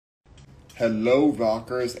Hello,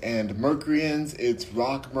 rockers and Mercuryans. It's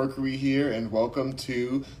Rock Mercury here, and welcome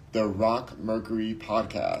to the Rock Mercury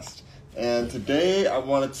podcast. And today I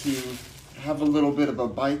wanted to have a little bit of a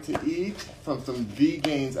bite to eat from some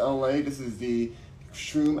V-Gains LA. This is the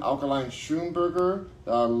alkaline shroom burger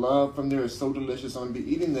that I love from there. It's so delicious. I'm going to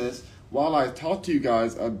be eating this while I talk to you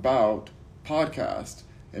guys about podcast.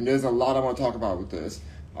 And there's a lot I want to talk about with this.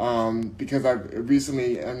 Because I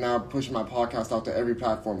recently am now pushing my podcast out to every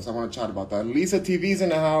platform, so I want to chat about that. Lisa TV's in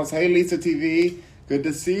the house. Hey, Lisa TV, good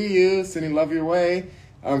to see you. Sending love your way.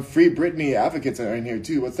 Free Britney advocates are in here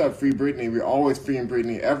too. What's up, Free Britney? We're always freeing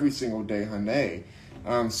Britney every single day, honey.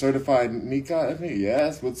 Certified Nika,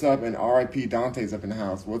 yes. What's up? And R.I.P. Dante's up in the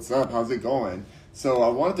house. What's up? How's it going? So I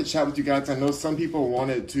wanted to chat with you guys. I know some people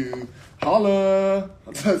wanted to holla.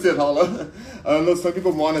 I said holla. I know some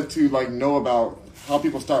people wanted to know about how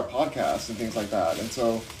people start podcasts and things like that. And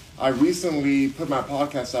so I recently put my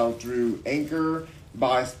podcast out through Anchor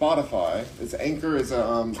by Spotify. Anchor is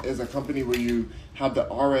a company where you have the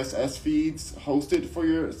RSS feeds hosted for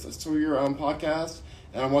your podcast.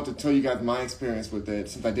 And I want to tell you guys my experience with it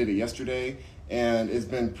since I did it yesterday, and it's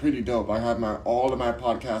been pretty dope. I have all of my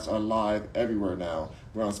podcasts are live everywhere now.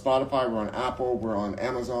 We're on Spotify, we're on Apple, we're on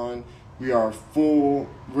Amazon. We're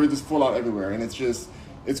just full out everywhere, and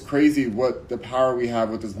it's crazy what the power we have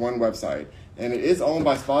with this one website. And it is owned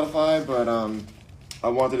by Spotify, but I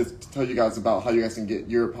wanted to tell you guys about how you guys can get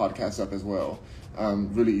your podcast up as well,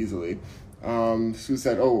 really easily. Sue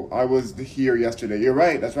said, oh, I was here yesterday. You're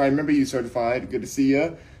right. That's right. I remember you certified. Good to see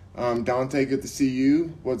you. Dante, good to see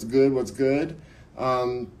you. What's good?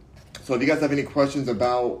 So if you guys have any questions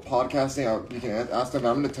about podcasting, you can ask them.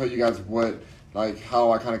 I'm going to tell you guys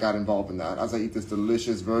how I kind of got involved in that as I eat this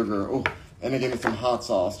delicious burger. Oh, and they gave me some hot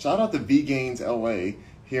sauce. Shout out to V-Gains LA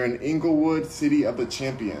here in Inglewood, City of the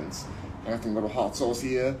Champions. I got some little hot sauce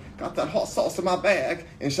here. Got that hot sauce in my bag.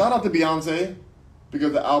 And shout out to Beyonce,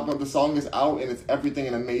 because the song is out and it's everything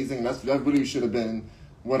and amazing. That really should have been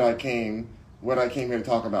what I came here to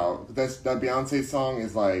talk about. That Beyonce song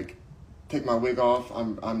is take my wig off,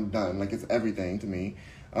 I'm done. It's everything to me.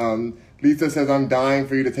 Lisa says, I'm dying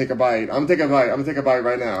for you to take a bite. I'm gonna take a bite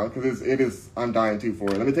right now, because I'm dying too for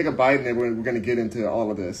it. Let me take a bite, and then we're gonna get into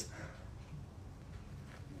all of this.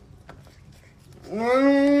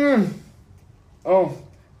 Oh,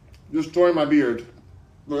 destroying my beard.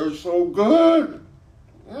 They're so good.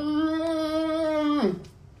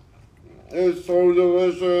 It's so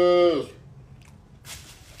delicious.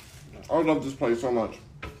 I love this place so much.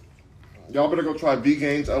 Y'all better go try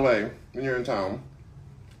V-Gains LA when you're in town.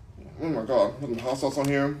 Oh my God, put some hot sauce on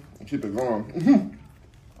here and keep it going.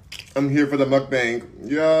 I'm here for the mukbang.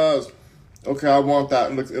 Yes. Okay, I want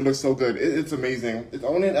that. It looks so good. It's amazing. It's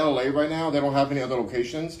only in LA right now. They don't have any other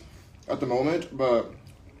locations at the moment, but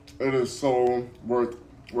it is so worth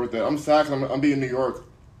it. I'm sad because I'll be in New York.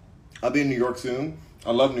 I'll be in New York soon. I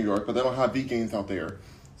love New York, but they don't have V-Gains out there.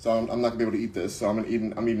 So I'm not gonna be able to eat this. So I'm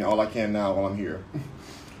eating all I can now while I'm here.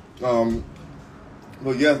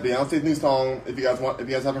 Well, yes, Beyonce's new song, if you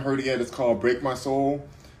guys haven't heard it yet, it's called Break My Soul.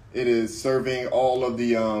 It is serving all of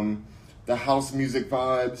the house music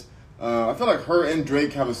vibes. I feel like her and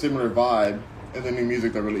Drake have a similar vibe in the new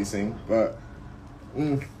music they're releasing, but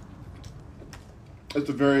it's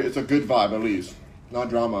a good vibe, at least, not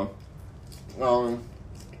drama. All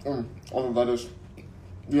the lettuce.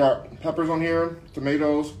 We got peppers on here,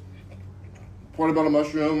 tomatoes, portobello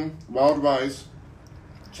mushroom, wild rice,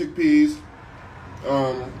 chickpeas,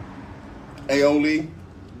 aioli,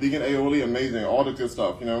 vegan aioli, amazing, all the good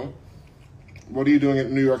stuff, What are you doing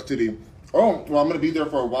in New York City? Oh, well, I'm going to be there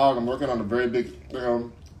for a while. I'm working on a very big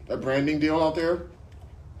a branding deal out there.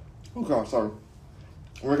 Oh, God, sorry.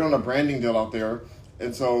 I'm working on a branding deal out there,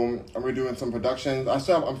 and so we're doing some productions. I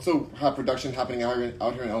still have production happening out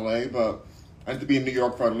here in LA, but I need to be in New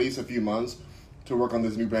York for at least a few months to work on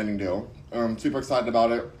this new branding deal. I'm super excited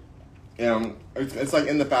about it. It's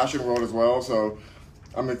in the fashion world as well, so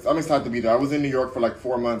I'm excited to be there. I was in New York for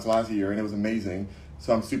 4 months last year, and it was amazing.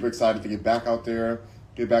 So I'm super excited to get back out there,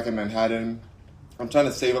 get back in Manhattan. I'm trying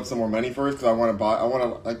to save up some more money first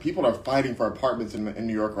because people are fighting for apartments in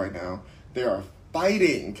New York right now. They are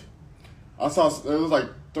fighting. I saw there was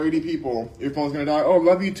 30 people. Your phone's gonna die. Oh,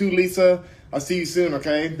 love you too, Lisa. I'll see you soon,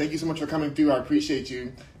 okay? Thank you so much for coming through. I appreciate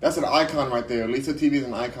you. That's an icon right there. Lisa TV is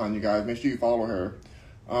an icon, you guys. Make sure you follow her.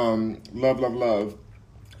 Love.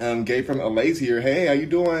 Gabe from LA's here. Hey, how you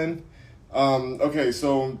doing? Okay,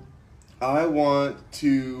 so I want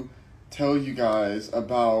to tell you guys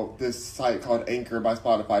about this site called Anchor by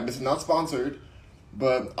Spotify. This is not sponsored,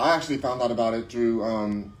 but I actually found out about it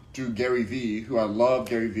through Gary Vee, who I love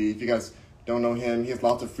Gary Vee. If you guys don't know him, he has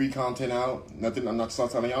lots of free content out. Nothing, I'm not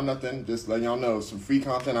telling y'all nothing, just letting y'all know some free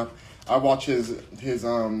content. I watch his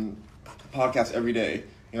podcast every day,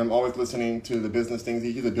 and I'm always listening to the business things.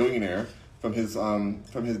 He's a billionaire from his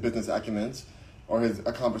business acumens or his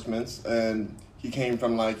accomplishments, and he came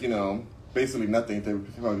from basically nothing to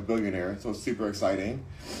become a billionaire. So it's super exciting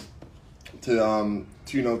to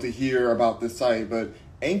hear about this site. But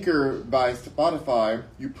Anchor by Spotify,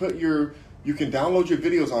 you can download your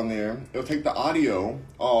videos on there. It'll take the audio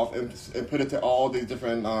off and put it to all these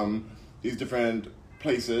different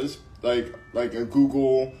places like a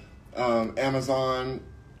Google, Amazon.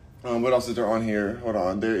 What else is there on here? Hold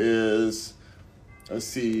on. There is, let's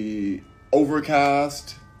see,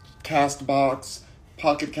 Overcast, Castbox,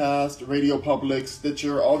 Pocket Cast, Radio Public,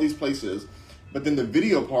 Stitcher, all these places. But then the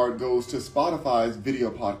video part goes to Spotify's video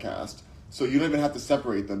podcast. So you don't even have to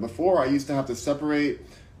separate them. Before, I used to have to separate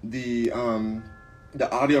the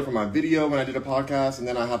audio from my video when I did a podcast, and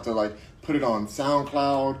then I have to put it on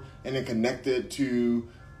SoundCloud and then connect it to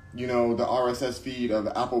the RSS feed of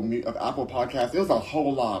Apple Podcasts. It was a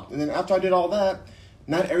whole lot. And then after I did all that,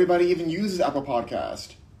 not everybody even uses Apple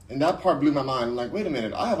Podcast. And that part blew my mind. I'm like, wait a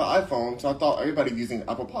minute, I have an iPhone, so I thought everybody using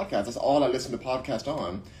Apple Podcasts. That's all I listen to podcasts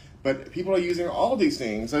on. But people are using all these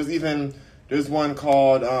things. There's one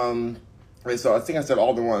called, so I think I said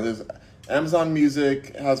all the ones. There's Amazon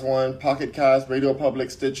Music has one, Pocket Cast, Radio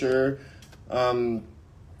Public, Stitcher, Anchor,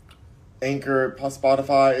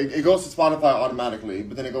 Spotify. It goes to Spotify automatically,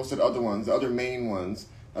 but then it goes to the other ones, the other main ones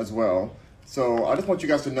as well. So I just want you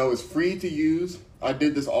guys to know it's free to use. I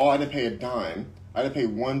did this all, I didn't pay a dime. I didn't pay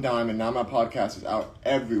 $1, and now my podcast is out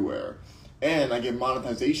everywhere. And I get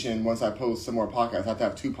monetization once I post some more podcasts. I have to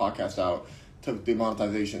have 2 podcasts out to the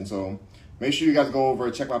monetization. So make sure you guys go over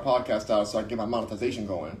and check my podcast out so I can get my monetization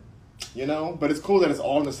going. But it's cool that it's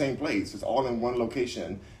all in the same place. It's all in one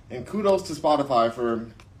location. And kudos to Spotify for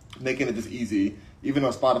making it this easy, even though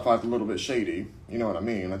Spotify's a little bit shady. You know what I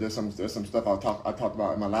mean? There's some stuff I talked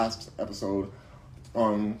about in my last episode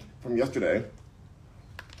from yesterday.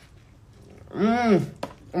 Oh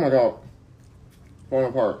my God. Falling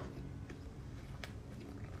apart.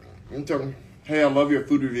 Hey, I love your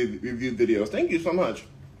food review videos. Thank you so much.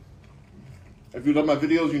 If you love my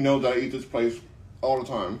videos, you know that I eat this place all the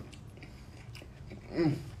time.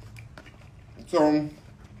 So,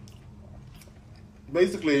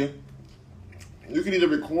 basically, you can either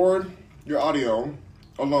record your audio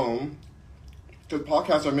alone, because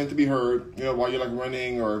podcasts are meant to be heard, while you're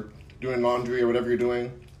running or doing laundry or whatever you're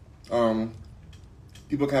doing.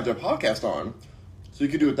 People can have their podcast on. So you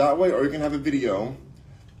can do it that way, or you can have a video.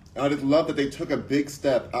 And I just love that they took a big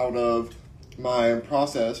step out of my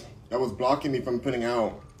process that was blocking me from putting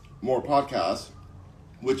out more podcasts,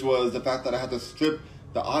 which was the fact that I had to strip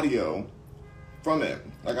the audio from it.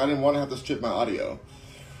 I didn't want to have to strip my audio.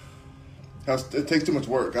 It takes too much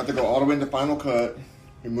work. I have to go all the way into Final Cut,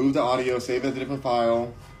 remove the audio, save it as a different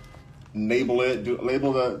file, label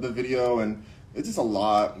the video, and it's just a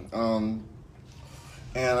lot.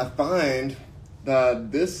 And I find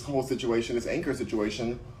that this whole situation, this Anchor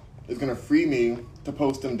situation, is going to free me to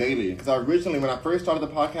post them daily. Because originally, when I first started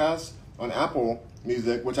the podcast on Apple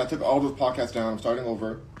Music, which I took all those podcasts down, I'm starting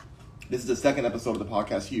over. This is the second episode of the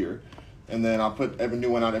podcast here. And then I'll put every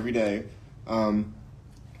new one out every day. I'll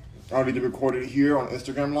either record it here on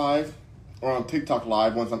Instagram Live or on TikTok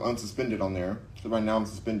Live once I'm unsuspended on there. So right now I'm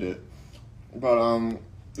suspended. But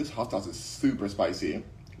this hot sauce is super spicy.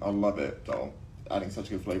 I love it, though. Adding such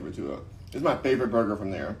good flavor to it. It's my favorite burger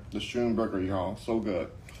from there. The shroom burger, y'all. So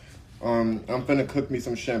good. I'm finna cook me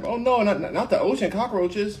some shrimp. Oh no, not the ocean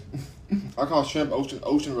cockroaches. I call shrimp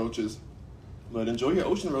ocean roaches. But enjoy your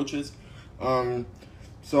ocean roaches.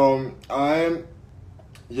 So I'm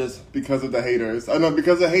just because of the haters. I know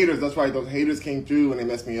because of haters. That's right. Those haters came through and they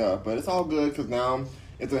messed me up. But it's all good because now,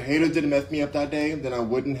 if the haters didn't mess me up that day, then I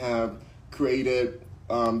wouldn't have created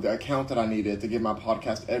the account that I needed to get my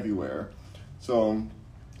podcast everywhere. So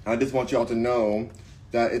I just want y'all to know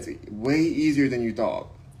that it's way easier than you thought.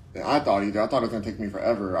 I thought it was going to take me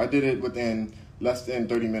forever. I did it within less than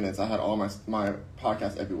 30 minutes. I had all my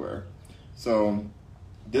podcasts everywhere. So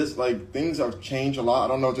this, things have changed a lot. I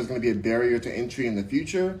don't know if there's going to be a barrier to entry in the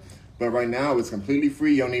future, but right now it's completely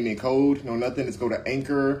free. You don't need any code, no nothing. Just go to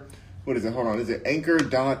Anchor. What is it? Hold on. Is it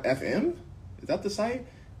Anchor.fm? Is that the site?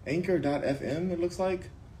 Anchor.fm, it looks like.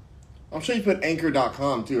 I'm sure you put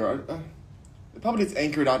Anchor.com too. Probably it's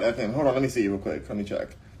Anchor.fm. Hold on, let me see real quick. Let me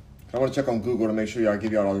check. I want to check on Google to make sure I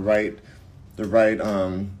give you all the right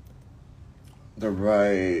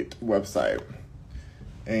website.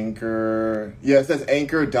 Anchor. Yeah, it says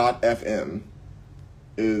Anchor.fm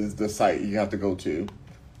is the site you have to go to.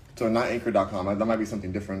 So not Anchor.com. That might be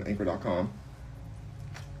something different. Anchor.com.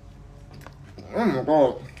 Oh my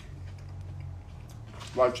god.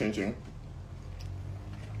 Life changing.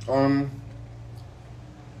 Oh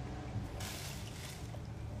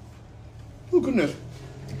goodness.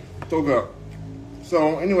 So good.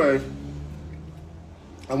 So anyways,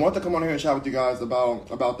 I want to come on here and chat with you guys about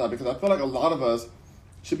that, because I feel like a lot of us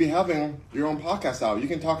should be having your own podcast out. You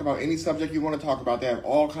can talk about any subject you want to talk about. They have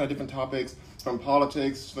all kind of different topics, from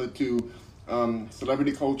politics to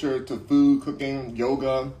celebrity culture to food, cooking,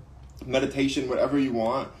 yoga, meditation, whatever you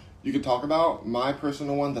want. You can talk about. My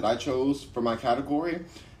personal one that I chose for my category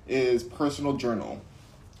is personal journal.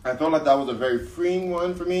 I felt like that was a very freeing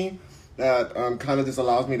one for me, that kind of just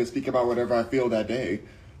allows me to speak about whatever I feel that day.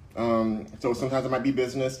 So sometimes it might be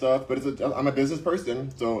business stuff, but I'm a business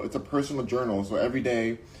person, so it's a personal journal. So every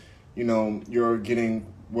day, you're getting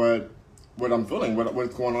what I'm feeling,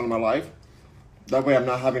 what's going on in my life. That way I'm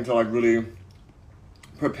not having to really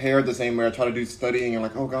prepare the same way I try to do studying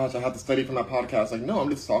and oh gosh, I have to study for my podcast. No, I'm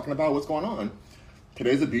just talking about what's going on.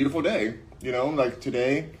 Today's a beautiful day,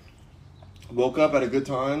 today, woke up at a good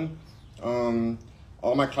time.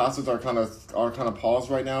 All my classes are kind of paused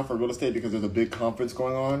right now for real estate because there's a big conference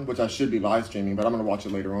going on, which I should be live streaming, but I'm gonna watch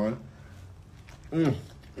it later on.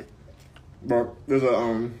 But there's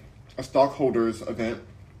a stockholders event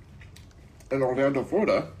in Orlando,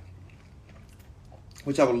 Florida,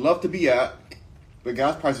 which I would love to be at. The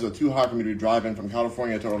gas prices are too high for me to be driving from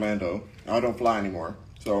California to Orlando. I don't fly anymore,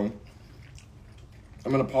 so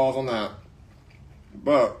I'm gonna pause on that.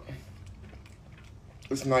 But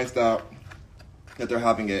it's nice that they're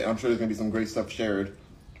having it. I'm sure there's gonna be some great stuff shared.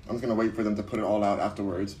 I'm just gonna wait for them to put it all out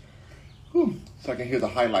afterwards, so I can hear the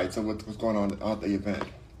highlights of what's going on at the event.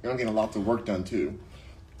 I'm getting lots of work done too.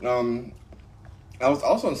 I was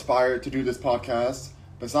also inspired to do this podcast.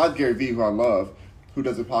 Besides Gary Vee, who I love, who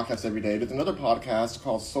does a podcast every day, there's another podcast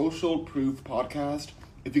called Social Proof Podcast.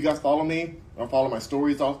 If you guys follow me or follow my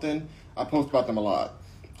stories often, I post about them a lot.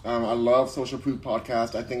 I love Social Proof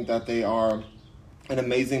Podcast. I think that they are an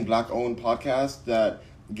amazing Black-owned podcast that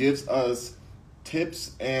gives us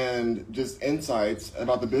tips and just insights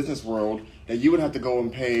about the business world that you would have to go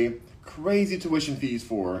and pay crazy tuition fees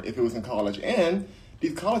for if it was in college. And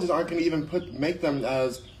these colleges aren't going to even make them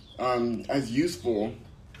as useful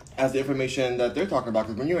as the information that they're talking about.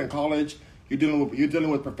 Because when you're in college, you're dealing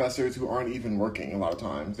with professors who aren't even working a lot of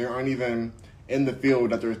times. They aren't even in the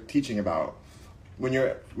field that they're teaching about. When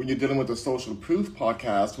you're dealing with the Social Proof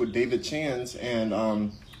podcast with David Chance and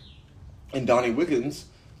Donnie Wiggins,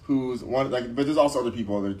 who's one but there's also other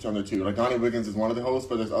people that are on there too. Donnie Wiggins is one of the hosts,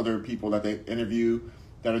 but there's other people that they interview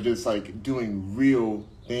that are just doing real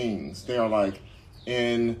things. They are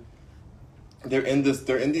they're in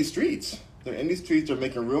these streets. They're in these streets. They're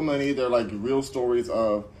making real money. They're real stories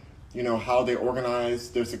of how they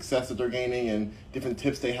organize their success that they're gaining and different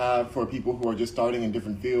tips they have for people who are just starting in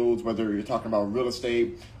different fields, whether you're talking about real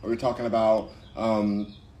estate or you're talking about car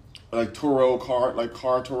Turo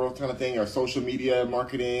kind of thing, or social media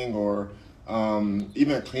marketing, or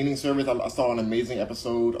even a cleaning service. I saw an amazing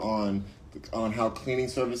episode on how cleaning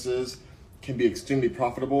services can be extremely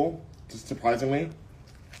profitable, just surprisingly.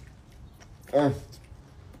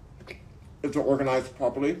 If they're organized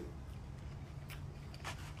properly.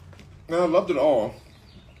 And I loved it all.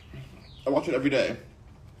 I watch it every day.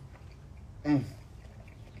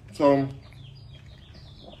 So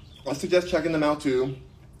I suggest checking them out too.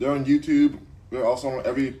 They're on YouTube. They're also on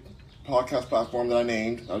every podcast platform that I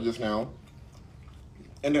named just now.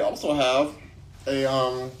 And they also have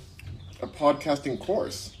a podcasting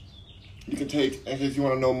course you can take in case you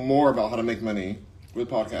want to know more about how to make money with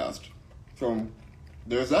podcast. So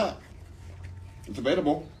there's that. It's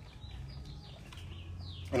available.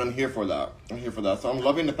 And I'm here for that. So I'm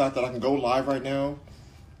loving the fact that I can go live right now,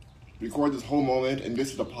 record this whole moment, and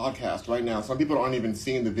this is a podcast right now. Some people aren't even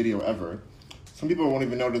seeing the video ever. Some people won't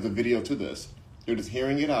even know there's a video to this. They're just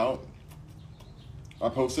hearing it out. I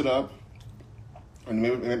post it up, and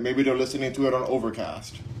maybe they're listening to it on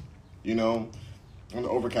Overcast, on the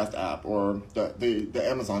Overcast app, or the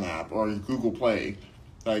Amazon app, or Google Play.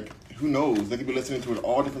 Who knows? They could be listening to it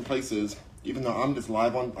all different places, even though I'm just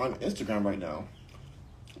live on Instagram right now.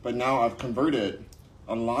 But now I've converted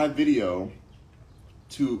a live video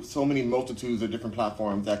to so many multitudes of different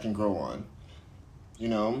platforms that can grow on.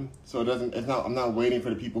 So I'm not waiting for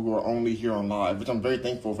the people who are only here on live, which I'm very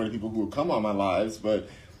thankful for the people who will come on my lives, but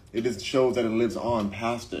it just shows that it lives on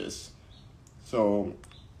past this. So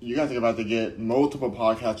you guys are about to get multiple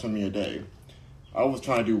podcasts from me a day. I was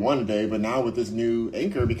trying to do one a day, but now with this new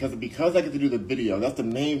Anchor, because I get to do the video, that's the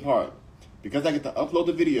main part. Because I get to upload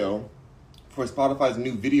the video for Spotify's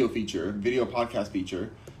new video podcast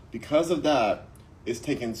feature. Because of that, it's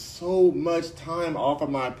taken so much time off of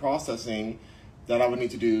my processing that I would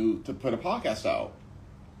need to do to put a podcast out.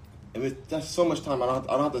 And that's so much time. I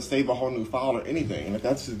don't have to save a whole new file or anything. And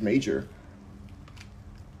that's just major.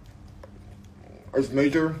 It's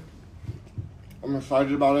major. I'm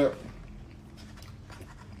excited about it.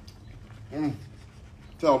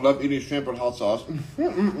 So I love eating shrimp with hot sauce.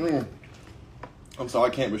 I'm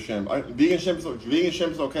sorry, I can't with shrimp. Vegan shrimp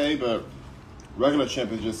is okay, but regular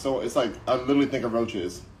shrimp is just so. It's like I literally think of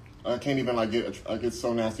roaches. I can't even it's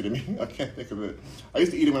so nasty to me. I can't think of it. I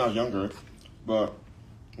used to eat it when I was younger, but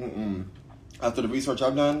after the research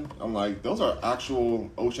I've done, I'm like, those are actual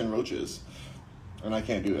ocean roaches, and I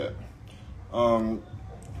can't do it. But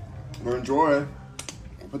enjoy.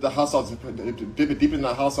 Put the hot sauce, dip it deep in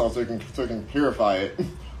that hot sauce so it can purify it,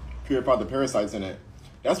 purify the parasites in it.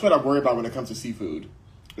 That's what I worry about when it comes to seafood.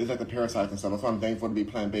 It's like the parasites and stuff. That's why I'm thankful to be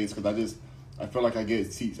plant-based, because I feel like I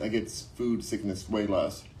get food sickness way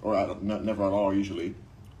less, or never at all usually.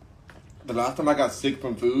 The last time I got sick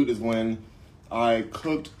from food is when I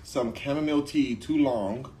cooked some chamomile tea too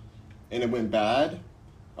long, and it went bad.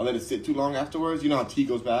 I let it sit too long afterwards. You know how tea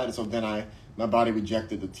goes bad, and so then my body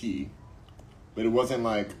rejected the tea. But it wasn't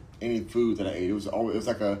like any food that I ate. It was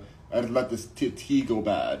like I let this tea go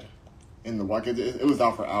bad in the water. It was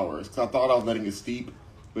out for hours because I thought I was letting it steep,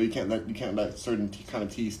 but you can't let certain kind of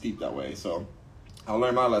tea steep that way. So I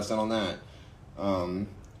learned my lesson on that. But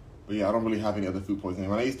yeah, I don't really have any other food poisoning.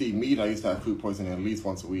 When I used to eat meat, I used to have food poisoning at least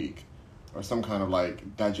once a week, or some kind of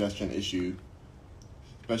like digestion issue,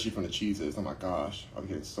 especially from the cheeses. Oh my gosh, I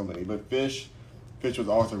get so many. But fish was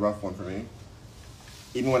always a rough one for me.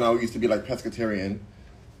 Even when I used to be like pescatarian,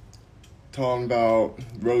 talking about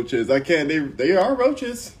roaches. I can't, they are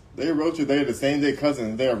roaches. They are roaches. They are the same day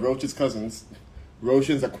cousins. They are roaches' cousins.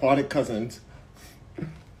 Roaches' aquatic cousins.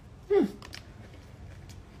 I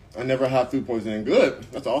never had food poisoning. Good.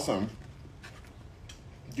 That's awesome.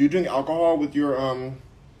 Do you drink alcohol with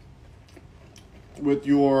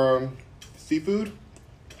your seafood?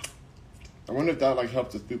 I wonder if that like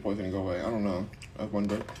helps the food poisoning go away. I don't know. I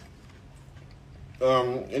wonder.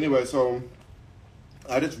 Anyway, so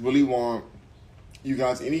I just really want you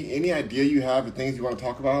guys, any idea you have of things you want to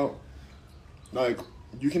talk about, like,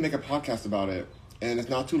 you can make a podcast about it, and it's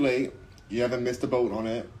not too late. You haven't missed the boat on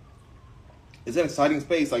it. It's an exciting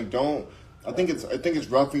space. Like, I think it's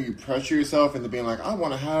rough when you pressure yourself into being like, I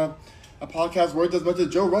want to have a podcast worth as much as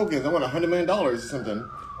Joe Rogan's. I want $100 million or something,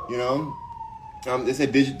 you know? They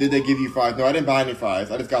said, did they give you fries? No, I didn't buy any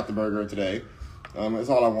fries. I just got the burger today. That's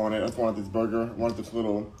all I wanted. I just wanted this burger. I wanted this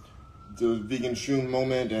little vegan shroom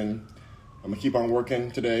moment, and I'm going to keep on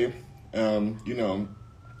working today. You know,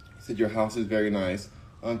 he said your house is very nice.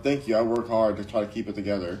 Thank you. I work hard to try to keep it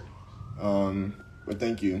together. But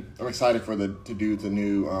thank you. I'm excited to do some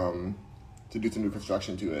new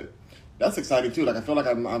construction to it. That's exciting too. Like, I feel like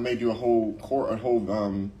I may do a whole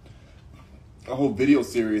video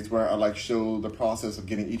series where I like show the process of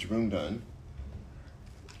getting each room done.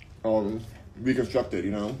 Reconstructed,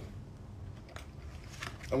 you know.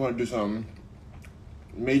 I want to do some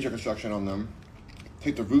major construction on them.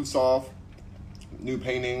 Take the roofs off, new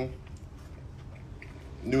painting,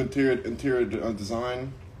 new interior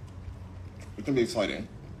design. It's gonna be exciting.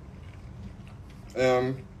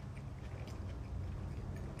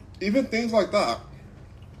 Even things like that.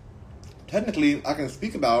 Technically, I can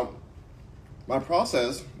speak about my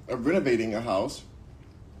process of renovating a house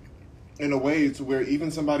in a way to where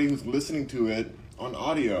even somebody who's listening to it on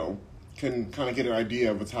audio can kind of get an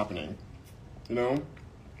idea of what's happening. You know,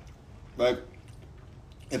 like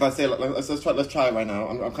if I say, let's try it right now.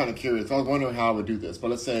 I'm kind of curious. I was wondering how I would do this,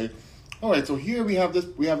 but let's say, all right, so here we have this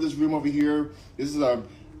room over here. This is a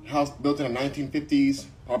house built in the 1950s.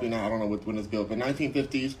 Probably not. I don't know when it's built, but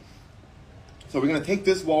 1950s. So we're gonna take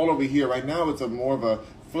this wall over here. Right now, it's more of a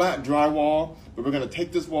flat drywall, but we're gonna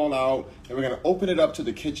take this wall out and we're gonna open it up to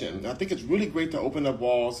the kitchen. And I think it's really great to open up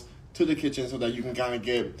walls to the kitchen so that you can kind of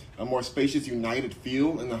get a more spacious, united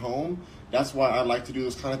feel in the home. That's why I like to do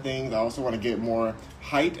those kind of things. I also want to get more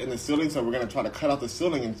height in the ceiling, so we're going to try to cut out the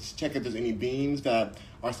ceiling and check if there's any beams that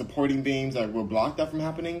are supporting beams that will block that from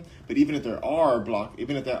happening. But even if there are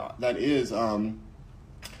even if that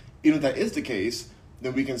is the case,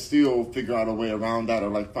 then we can still figure out a way around that, or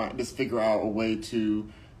like just figure out a way to,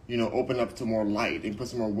 you know, open up to more light and put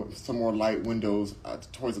some more light windows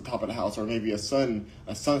towards the top of the house, or maybe a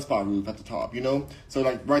sunspot roof at the top, you know? So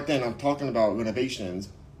like right then I'm talking about renovations,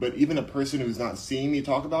 but even a person who's not seeing me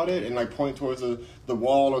talk about it and like point towards the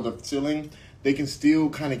wall or the ceiling, they can still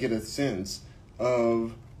kind of get a sense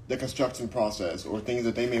of the construction process or things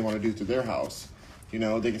that they may want to do to their house. You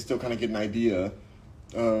know, they can still kind of get an idea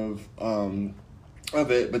of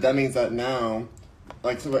it. But that means that now,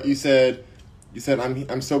 like so what you said,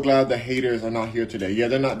 I'm so glad the haters are not here today. Yeah,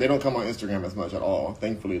 they don't come on Instagram as much at all.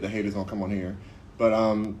 Thankfully, the haters don't come on here. But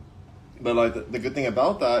like the good thing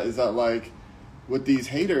about that is that like with these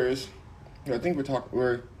haters, I think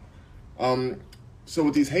so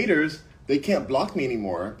with these haters, they can't block me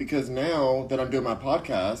anymore because now that I'm doing my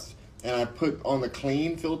podcast and I put on the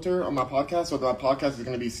clean filter on my podcast, so that my podcast is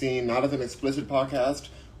going to be seen not as an explicit podcast.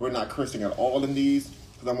 We're not cursing at all in these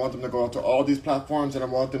because I want them to go out to all these platforms and I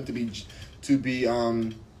want them to be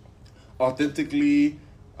authentically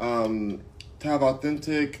to have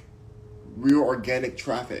authentic, real organic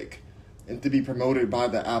traffic and to be promoted by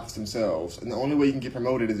the apps themselves. And the only way you can get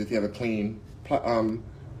promoted is if you have a clean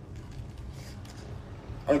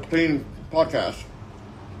podcast.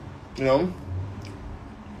 You know,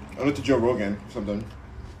 I looked at Joe Rogan or something,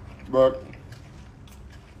 but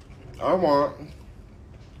I want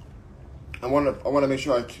to make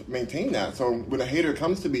sure I maintain that. So when a hater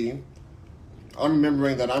comes to me, I'm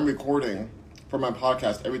remembering that I'm recording for my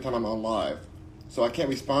podcast every time I'm on live. So I can't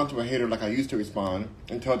respond to a hater like I used to respond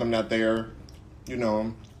and tell them that they're, you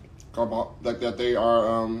know, that they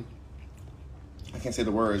are, I can't say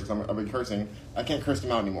the words because I've been cursing. I can't curse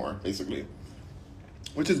them out anymore, basically.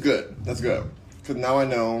 Which is good. That's good. Because now I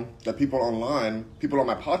know that people online, people on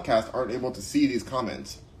my podcast aren't able to see these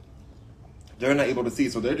comments. They're not able to see,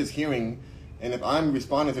 so they're just hearing. And if I'm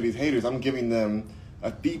responding to these haters, I'm giving them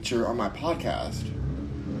a feature on my podcast.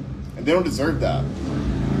 And they don't deserve that.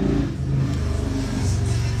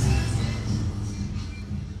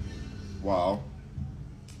 Wow.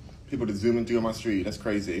 People just zooming through on my street. That's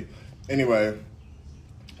crazy. Anyway,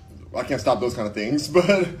 I can't stop those kind of things.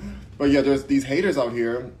 But yeah, there's these haters out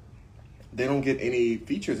here. They don't get any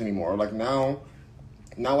features anymore. Like now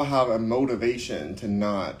I have a motivation to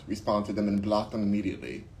not respond to them and block them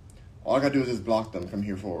immediately. All I gotta do is just block them from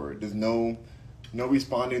here forward. There's no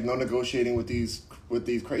responding, no negotiating with these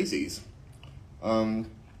crazies.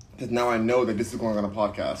 Because now I know that this is going on a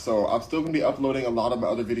podcast. So I'm still gonna be uploading a lot of my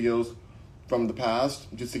other videos from the past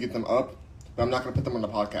just to get them up. But I'm not gonna put them on the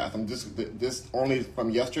podcast. I'm just this only from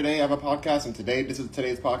yesterday. I have a podcast, and this is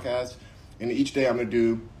today's podcast. And each day I'm gonna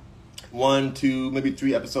do 1, 2, maybe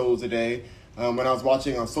 3 episodes a day. When I was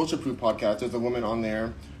watching on Social Proof podcast, there's a woman on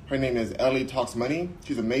there. Her name is Ellie Talks Money.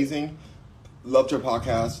 She's amazing. Loved her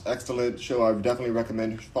podcast. Excellent show. I would definitely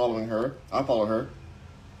recommend following her. I follow her.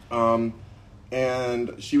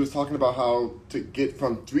 And she was talking about how to get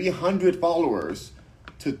from 300 followers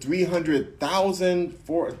to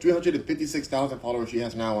 356,000 followers she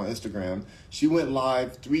has now on Instagram. She went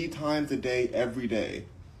live 3 times a day, every day.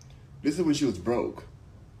 This is when she was broke.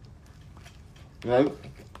 Right?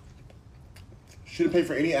 She didn't pay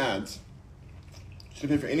for any ads. She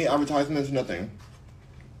didn't pay for any advertisements, nothing.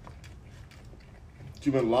 She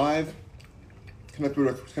went live, connected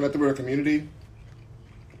with her community,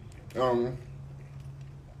 and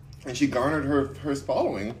she garnered her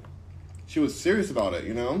following. She was serious about it,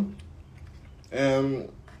 you know?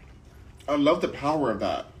 And I love the power of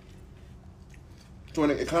that. So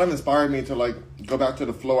it kind of inspired me to like go back to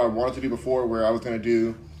the flow I wanted to do before, where I was going to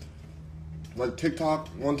do like TikTok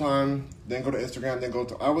one time, then go to Instagram, then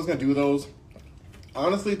I was going to do those.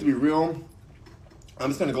 Honestly, to be real, I'm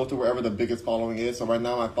just going to go to wherever the biggest following is. So right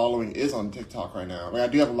now my following is on TikTok right now. I mean, I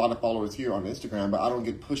do have a lot of followers here on Instagram, but I don't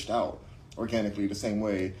get pushed out organically the same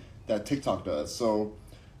way that TikTok does. So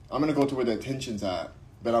I'm going to go to where the attention's at.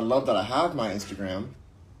 But I love that I have my Instagram.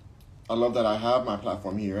 I love that I have my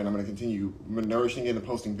platform here, and I'm going to continue nourishing it and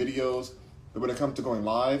posting videos. But when it comes to going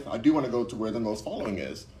live, I do want to go to where the most following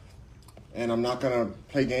is. And I'm not going to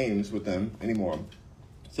play games with them anymore.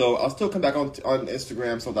 So I'll still come back on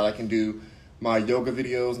Instagram so that I can do my yoga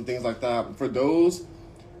videos and things like that. For those,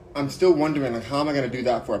 I'm still wondering, like, how am I going to do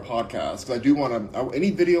that for a podcast? Because I do want to,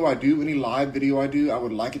 any video I do, any live video I do, I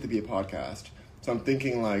would like it to be a podcast. So I'm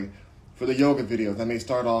thinking, like, for the yoga videos, I may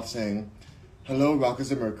start off saying, hello, Rockers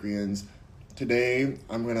and Mercuryans. Today,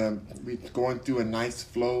 I'm going to be going through a nice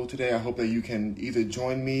flow today. I hope that you can either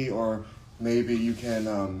join me or maybe you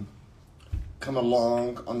can come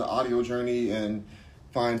along on the audio journey and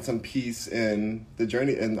find some peace in the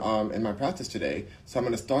journey in my practice today. So I'm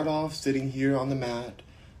going to start off sitting here on the mat,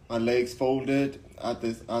 my legs folded at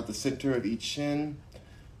the center of each shin.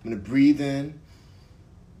 I'm going to breathe in.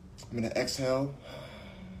 I'm going to exhale.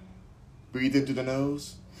 Breathe in through the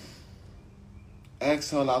nose.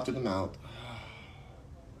 Exhale out through the mouth.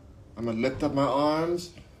 I'm going to lift up my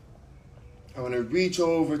arms. I'm going to reach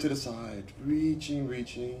over to the side.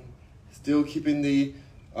 Reaching. Still keeping the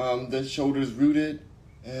The shoulders rooted.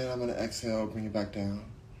 And I'm going to exhale, bring it back down.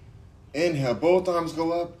 Inhale, both arms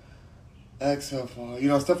go up. Exhale, fall.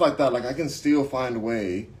 Stuff like that. Like, I can still find a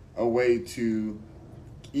way to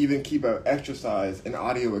even keep an exercise, an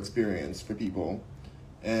audio experience for people.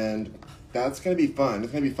 And that's going to be fun.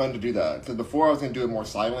 It's going to be fun to do that. Because before I was going to do it more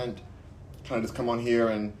silent, kind of just come on here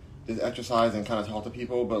and just exercise and kind of talk to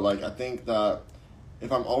people. But, like, I think that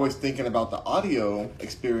if I'm always thinking about the audio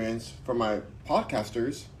experience for my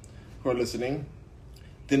podcasters who are listening,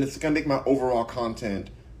 then it's going to make my overall content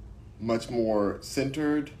much more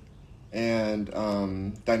centered and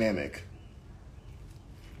dynamic.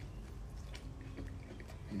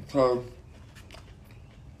 So,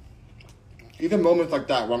 even moments like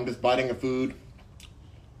that where I'm just biting a food,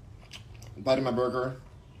 biting my burger,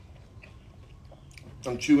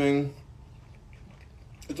 I'm chewing,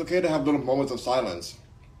 it's okay to have little moments of silence.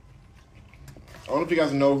 I don't know if you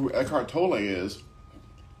guys know who Eckhart Tolle is,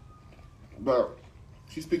 but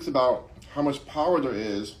he speaks about how much power there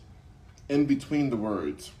is in between the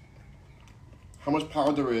words. How much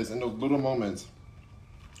power there is in those little moments,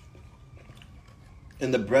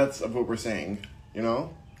 in the breaths of what we're saying,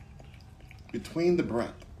 between the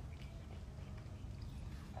breath.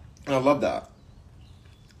 And I love that.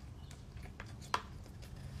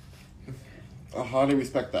 I highly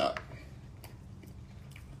respect that.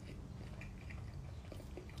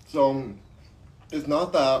 So, it's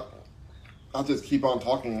not that I'll just keep on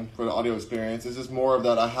talking for the audio experience. It's just more of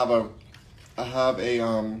that I have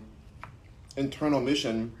a internal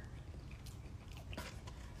mission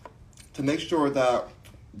to make sure that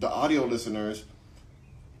the audio listeners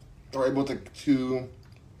are able to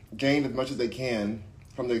gain as much as they can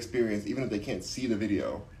from the experience, even if they can't see the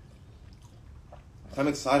video. So I'm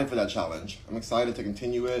excited for that challenge. I'm excited to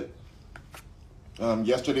continue it.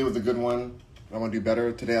 Yesterday was a good one. I want to do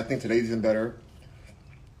better today. I think today's even better.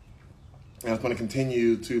 And I just want to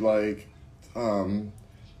continue to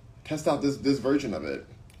test out this version of it.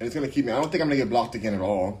 And it's going to keep me. I don't think I'm going to get blocked again at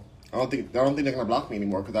all. I don't think they're going to block me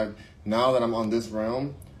anymore because now that I'm on this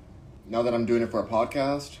realm, now that I'm doing it for a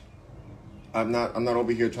podcast, I'm not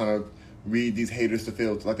over here trying to read these haters to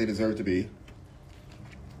filth like they deserve to be.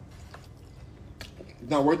 It's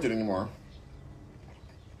not worth it anymore.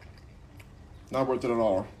 Not worth it at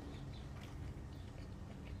all.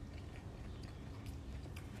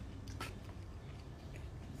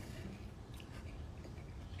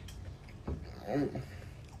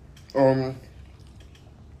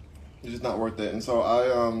 It's just not worth it. And so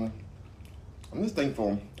I'm just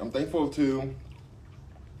thankful. I'm thankful to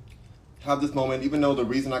have this moment, even though the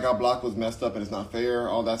reason I got blocked was messed up and it's not fair,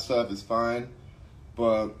 all that stuff is fine.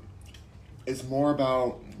 But it's more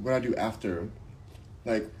about what I do after.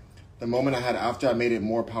 Like, the moment I had after, I made it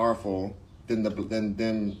more powerful than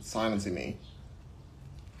them silencing me.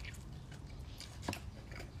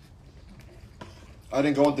 I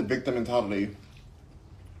didn't go with the victim mentality.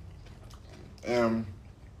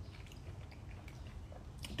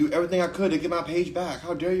 Do everything I could to get my page back.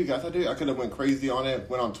 How dare you guys? I could have went crazy on it,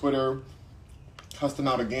 went on Twitter, cussed them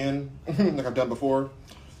out again, like I've done before.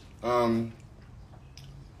 I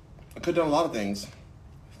could have done a lot of things,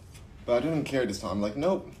 but I didn't care this time. Like,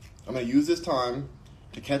 nope, I'm going to use this time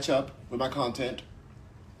to catch up with my content,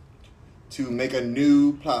 to make a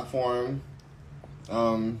new platform,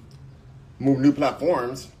 move new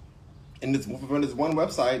platforms. And this one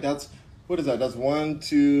website, that's, what is that? That's 1,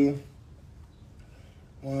 2,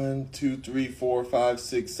 3, 4, 5,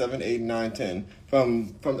 6, 7, 8, 9, 10.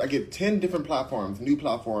 From I get 10 different platforms, new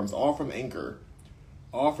platforms, all from Anchor.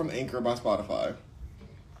 All from Anchor by Spotify.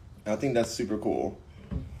 And I think that's super cool.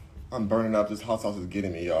 I'm burning up. This hot sauce is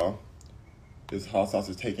getting me, y'all. This hot sauce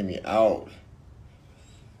is taking me out.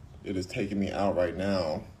 It is taking me out right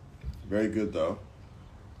now. Very good, though.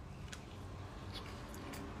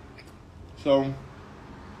 So,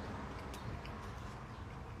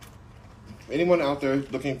 anyone out there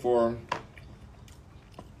looking for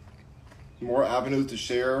more avenues to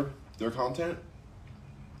share their content?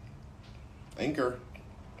 Anchor.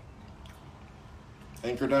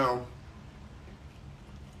 Anchor down.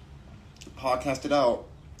 Podcast it out.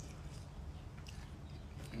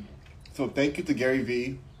 So thank you to Gary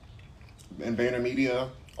Vee and VaynerMedia,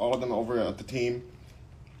 all of them over at the team,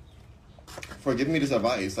 for giving me this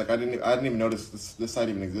advice. Like, I didn't even notice this site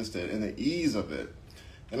even existed, and the ease of it.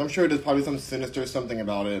 And I'm sure there's probably some sinister something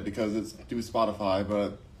about it because it's through Spotify,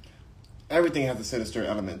 but everything has a sinister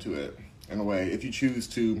element to it, in a way, if you choose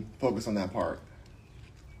to focus on that part.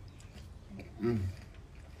 I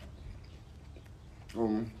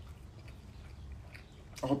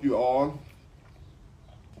hope you all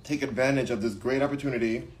take advantage of this great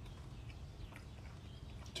opportunity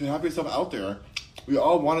to have yourself out there. We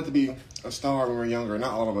all wanted to be a star when we were younger.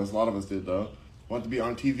 Not all of us. A lot of us did, though. Wanted to be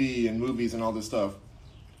on TV and movies and all this stuff.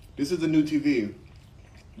 This is the new TV.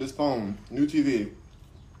 This phone, new TV.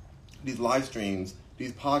 These live streams,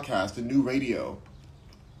 these podcasts, the new radio.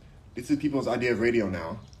 This is people's idea of radio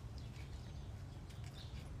now.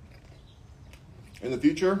 In the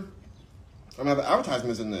future, I'm going to have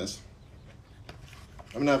advertisements in this.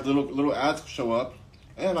 I'm going to have little ads show up,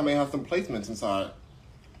 and I may have some placements inside.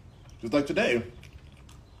 Just like today.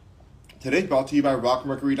 Today's brought to you by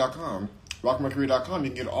rockmercury.com. Rockmercury.com, you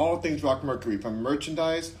can get all things Rock Mercury, from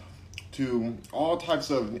merchandise to all types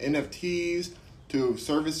of NFTs to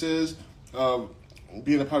services,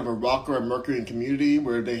 being a part of a rocker and Mercury community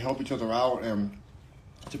where they help each other out and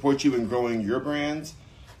support you in growing your brands.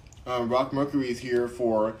 Rock Mercury is here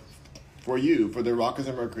for you, for the rockers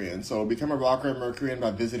and Mercuryans. So become a rocker and Mercuryan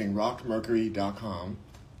by visiting rockmercury.com.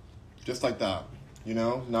 Just like that, you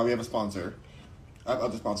know? Now we have a sponsor. I have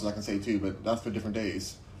other sponsors I can say too, but that's for different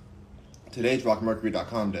days. Today's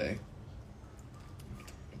rockmercury.com day.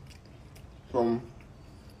 So,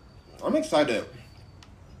 I'm excited.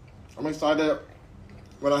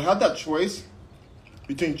 When I had that choice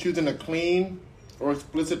between choosing a clean or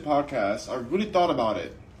explicit podcast, I really thought about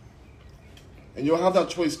it. And you'll have that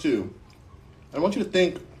choice too. I want you to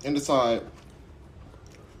think and decide,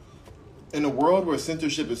 in a world where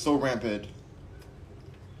censorship is so rampant,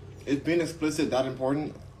 is being explicit that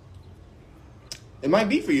important? It might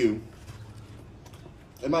be for you.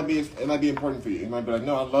 It might be important for you. You might be like,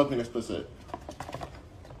 no, I love being explicit.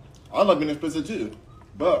 I love being explicit too,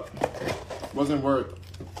 but it wasn't worth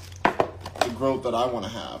the growth that I want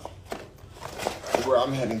to have, where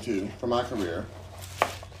I'm heading to for my career.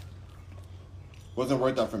 Wasn't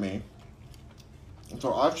worth that for me. And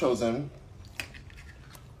so I've chosen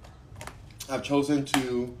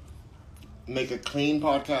to make a clean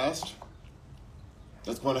podcast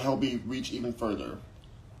that's going to help me reach even further.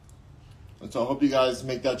 And so I hope you guys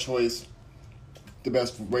make that choice the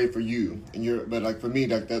best way for you. But like for me,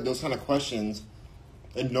 like those kind of questions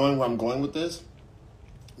and knowing where I'm going with this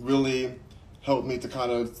really helped me to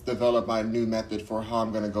kind of develop my new method for how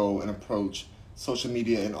I'm going to go and approach social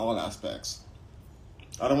media in all aspects.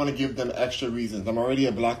 I don't want to give them extra reasons. I'm already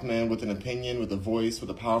a black man with an opinion, with a voice, with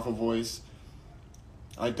a powerful voice.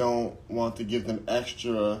 I don't want to give them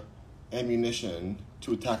extra ammunition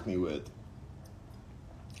to attack me with.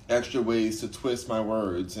 Extra ways to twist my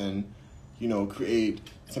words and, create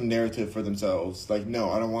some narrative for themselves. Like, no,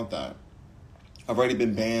 I don't want that. I've already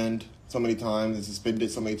been banned so many times and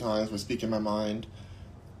suspended so many times for speaking my mind.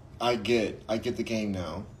 I get the game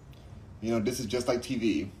now. This is just like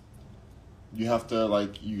TV. You have to,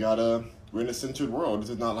 we're in a censored world. This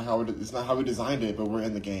is not it's not how we designed it, but we're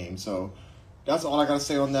in the game. So that's all I got to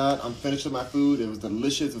say on that. I'm finished with my food. It was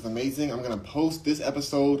delicious. It was amazing. I'm going to post this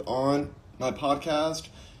episode on my podcast.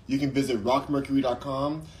 You can visit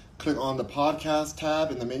rockmercury.com, click on the podcast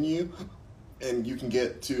tab in the menu, and you can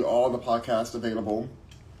get to all the podcasts available.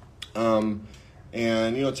 And,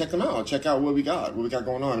 check them out. Check out what we got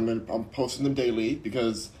going on. I'm posting them daily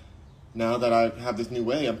because now that I have this new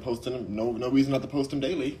way, I'm posting them. No reason not to post them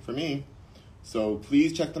daily for me. So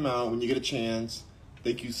please check them out when you get a chance.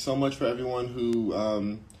 Thank you so much for everyone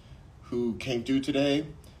who came through today.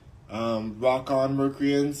 Rock on,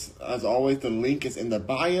 Mercuryans. As always, the link is in the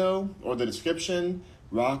bio or the description.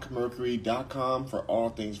 rockmercury.com for all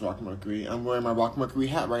things Rock Mercury. I'm wearing my Rock Mercury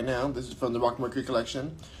hat right now. This is from the Rock Mercury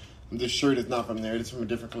collection. This shirt is not from there. It's from a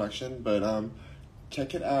different collection. But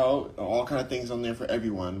check it out. All kind of things on there for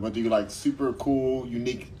everyone. Whether you like super cool,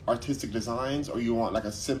 unique, artistic designs, or you want like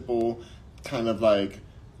a simple kind of like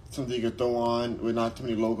something you could throw on with not too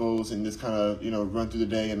many logos and just kind of, run through the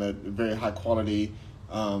day in a very high quality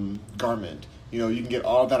garment. You can get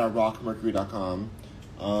all of that at rockmercury.com.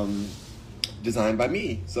 Designed by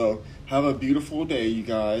me. So have a beautiful day, you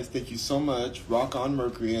guys. Thank you so much. Rock on,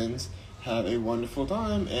 Mercuryans. Have a wonderful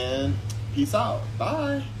time and peace out.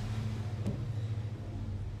 Bye.